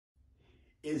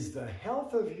Is the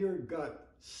health of your gut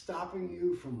stopping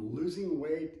you from losing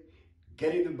weight,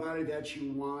 getting the body that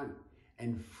you want,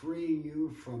 and freeing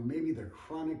you from maybe the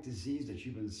chronic disease that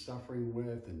you've been suffering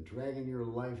with and dragging your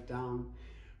life down,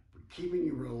 keeping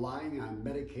you relying on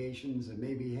medications and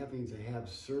maybe having to have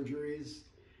surgeries?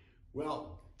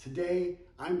 Well, today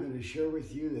I'm going to share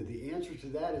with you that the answer to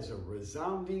that is a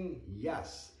resounding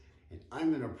yes. And I'm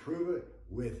going to prove it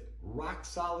with rock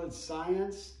solid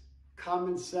science,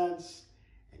 common sense,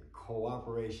 and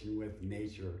cooperation with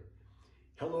nature.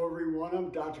 Hello everyone,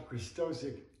 I'm Dr.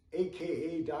 Krystosik,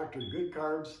 aka Dr. Good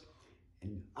Carbs,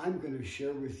 and I'm going to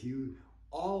share with you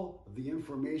all of the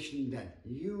information that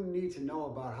you need to know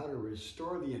about how to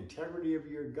restore the integrity of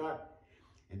your gut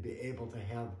and be able to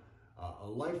have a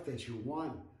life that you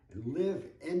want and live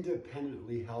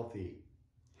independently healthy.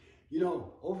 You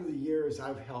know, over the years,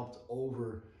 I've helped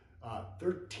over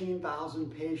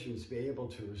 13,000 patients be able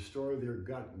to restore their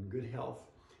gut and good health.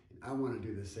 And I want to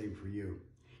do the same for you.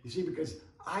 You see, because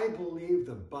I believe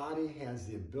the body has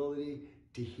the ability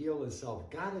to heal itself.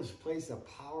 God has placed the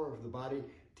power of the body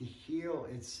to heal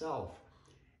itself.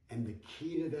 And the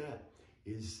key to that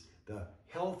is the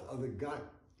health of the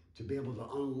gut, to be able to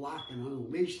unlock and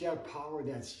unleash that power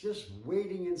that's just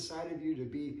waiting inside of you to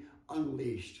be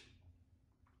unleashed.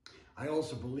 I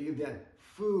also believe that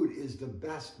food is the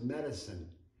best medicine.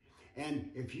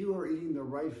 And if you are eating the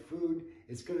right food,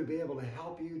 it's going to be able to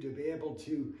help you to be able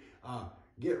to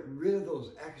get rid of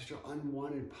those extra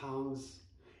unwanted pounds,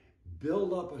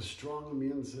 build up a strong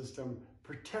immune system,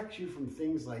 protect you from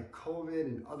things like COVID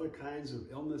and other kinds of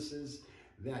illnesses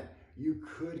that you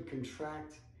could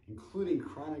contract, including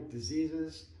chronic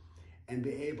diseases, and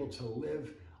be able to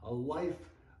live a life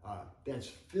that's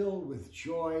filled with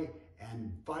joy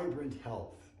and vibrant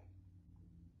health.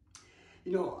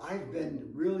 You know, I've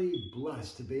been really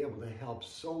blessed to be able to help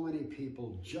so many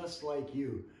people just like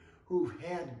you who've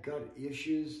had gut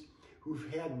issues,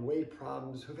 who've had weight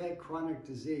problems, who've had chronic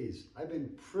disease. I've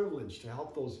been privileged to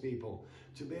help those people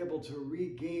to be able to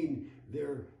regain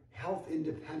their health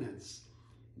independence.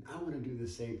 And I want to do the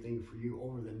same thing for you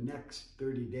over the next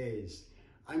 30 days.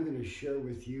 I'm going to share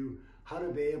with you how to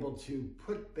be able to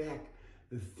put back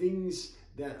the things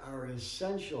that are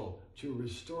essential to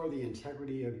restore the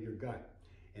integrity of your gut.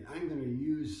 And I'm going to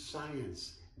use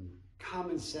science and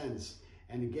common sense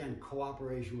and, again,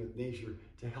 cooperation with nature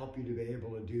to help you to be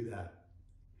able to do that.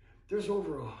 There's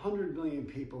over 100 million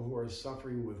people who are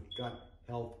suffering with gut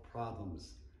health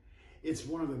problems. It's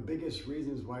one of the biggest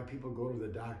reasons why people go to the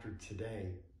doctor today.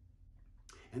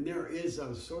 And there is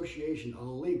an association, a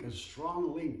link, a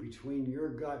strong link between your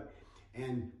gut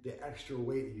and the extra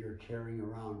weight that you're carrying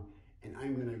around. And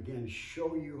I'm going to, again,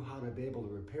 show you how to be able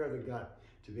to repair the gut,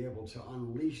 to be able to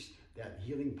unleash that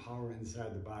healing power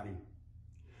inside the body.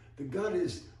 The gut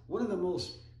is one of the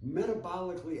most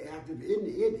metabolically active,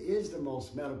 it is the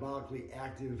most metabolically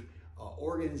active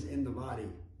organs in the body.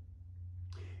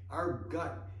 Our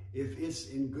gut, if it's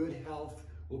in good health,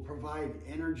 will provide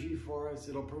energy for us.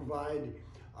 It'll provide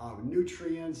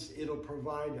nutrients. It'll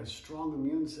provide a strong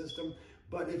immune system.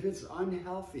 But if it's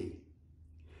unhealthy,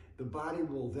 the body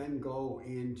will then go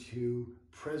into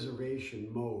preservation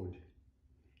mode.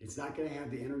 It's not going to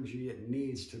have the energy it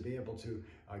needs to be able to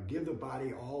give the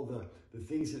body all the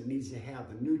things it needs to have,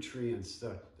 the nutrients,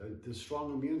 the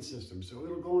strong immune system. So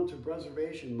it'll go into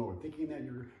preservation mode, thinking that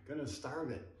you're going to starve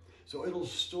it. So it'll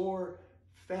store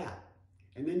fat.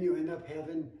 And then you end up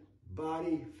having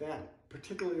body fat,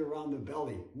 particularly around the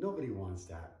belly. Nobody wants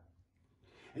that.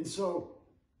 And so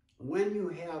when you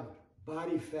have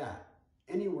body fat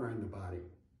anywhere in the body,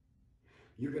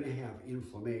 you're going to have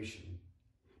inflammation,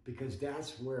 because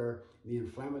that's where the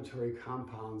inflammatory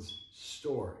compounds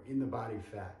store in the body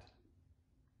fat.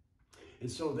 And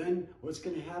so then what's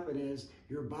going to happen is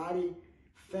your body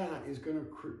fat is going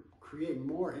to create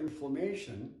more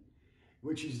inflammation,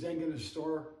 which is then going to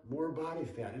store more body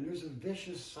fat. And there's a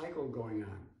vicious cycle going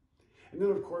on. And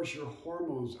then, of course, your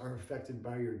hormones are affected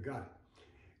by your gut,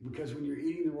 because when you're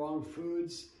eating the wrong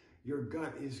foods, your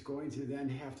gut is going to then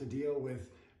have to deal with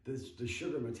the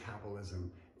sugar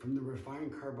metabolism from the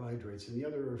refined carbohydrates and the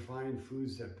other refined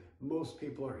foods that most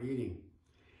people are eating.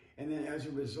 And then as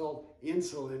a result,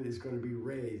 insulin is going to be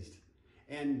raised.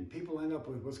 And people end up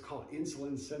with what's called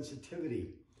insulin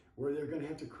sensitivity, where they're going to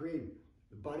have to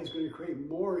the body's going to create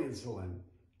more insulin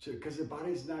because the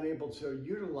body's not able to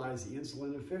utilize the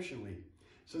insulin efficiently.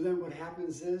 So then what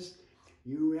happens is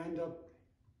you end up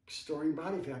storing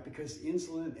body fat, because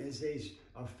insulin is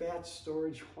a fat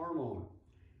storage hormone.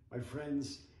 My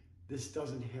friends, this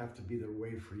doesn't have to be the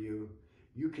way for you.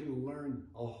 You can learn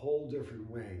a whole different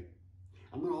way.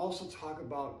 I'm going to also talk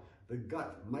about the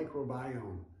gut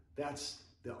microbiome. That's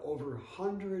the over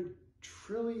 100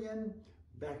 trillion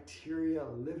bacteria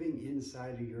living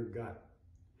inside of your gut.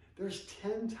 There's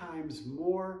 10 times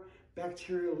more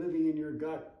bacteria living in your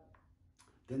gut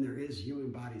than there is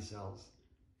human body cells.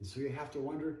 And so you have to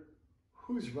wonder,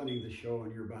 who's running the show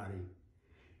in your body?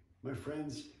 My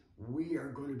friends, we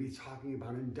are going to be talking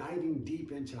about and diving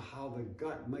deep into how the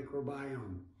gut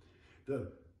microbiome,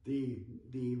 the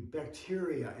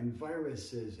bacteria and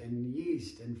viruses and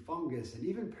yeast and fungus and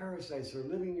even parasites that are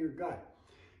living in your gut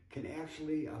can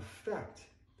actually affect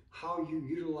how you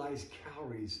utilize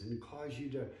calories and cause you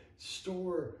to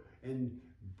store and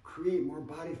create more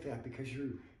body fat because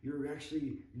you're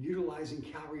actually utilizing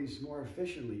calories more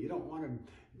efficiently. You don't want to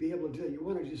be able to do that. You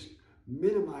want to just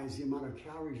minimize the amount of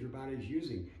calories your body is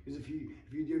using. Because if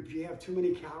you have too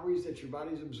many calories that your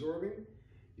body's absorbing,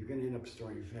 you're going to end up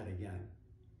storing fat again.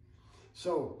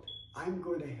 So I'm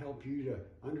going to help you to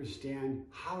understand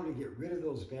how to get rid of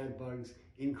those bad bugs,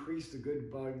 increase the good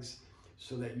bugs,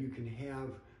 so that you can have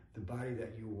the body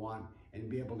that you want and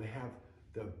be able to have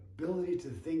the ability to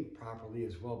think properly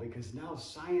as well. Because now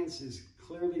science is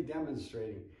clearly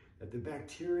demonstrating that the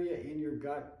bacteria in your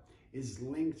gut is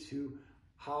linked to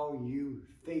how you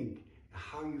think,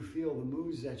 how you feel, the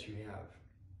moods that you have.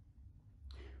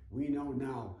 We know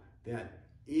now that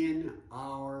in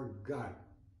our gut,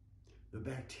 the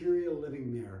bacteria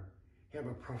living there have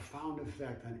a profound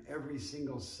effect on every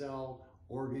single cell,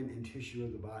 organ, and tissue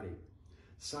of the body.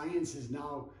 Science is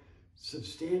now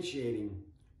substantiating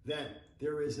that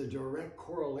there is a direct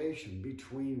correlation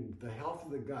between the health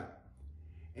of the gut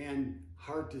and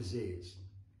heart disease,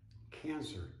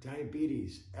 cancer,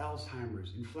 diabetes,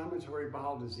 Alzheimer's, inflammatory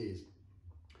bowel disease,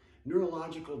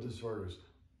 neurological disorders.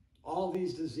 All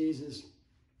these diseases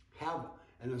have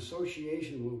an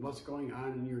association with what's going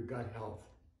on in your gut health.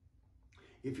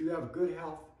 If you have good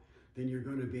health, then you're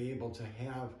going to be able to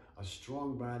have a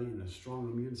strong body and a strong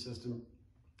immune system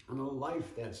and a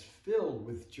life that's filled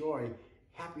with joy,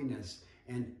 happiness,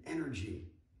 and energy.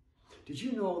 Did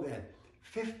you know that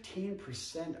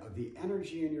 15% of the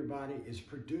energy in your body is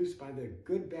produced by the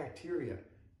good bacteria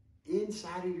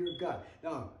inside of your gut?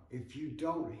 Now, if you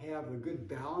don't have a good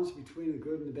balance between the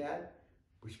good and the bad,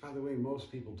 which by the way,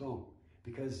 most people don't,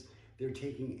 because they're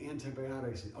taking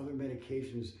antibiotics and other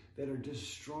medications that are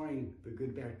destroying the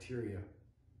good bacteria.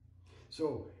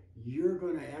 So you're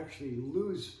going to actually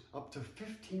lose up to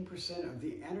 15% of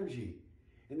the energy.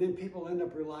 And then people end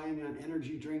up relying on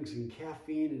energy drinks and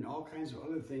caffeine and all kinds of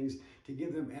other things to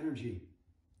give them energy.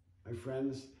 My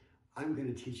friends, I'm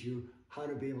going to teach you how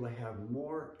to be able to have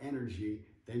more energy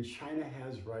than China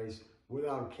has rice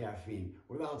without caffeine,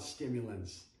 without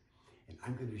stimulants. And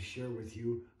I'm going to share with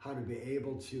you how to be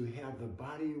able to have the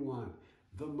body you want,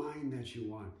 the mind that you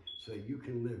want, so that you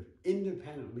can live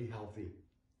independently healthy.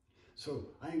 So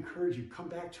I encourage you, come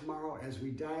back tomorrow as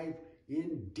we dive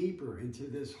in deeper into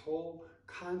this whole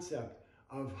concept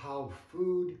of how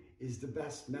food is the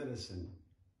best medicine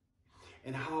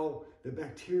and how the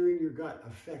bacteria in your gut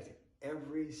affect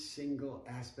every single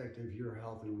aspect of your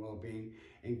health and well-being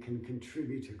and can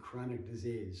contribute to chronic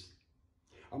disease.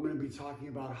 I'm going to be talking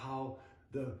about how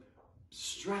the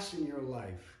stress in your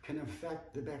life can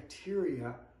affect the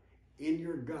bacteria in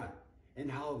your gut and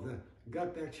how the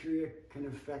gut bacteria can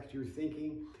affect your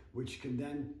thinking, which can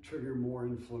then trigger more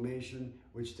inflammation,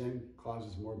 which then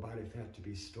causes more body fat to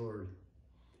be stored.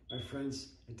 My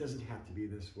friends, it doesn't have to be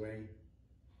this way.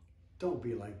 Don't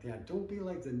be like that. Don't be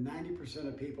like the 90%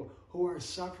 of people who are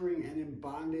suffering and in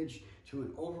bondage to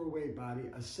an overweight body,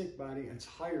 a sick body, a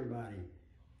tired body.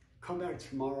 Come back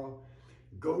tomorrow,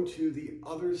 go to the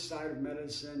other side of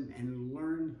medicine and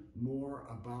learn more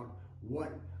about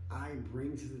what I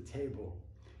bring to the table.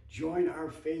 Join our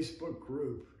Facebook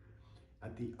group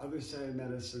at the other side of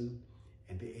medicine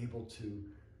and be able to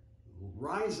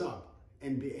rise up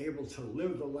and be able to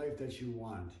live the life that you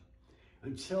want.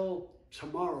 Until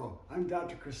tomorrow, I'm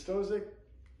Dr. Krystosik,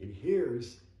 and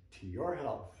here's to your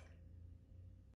health.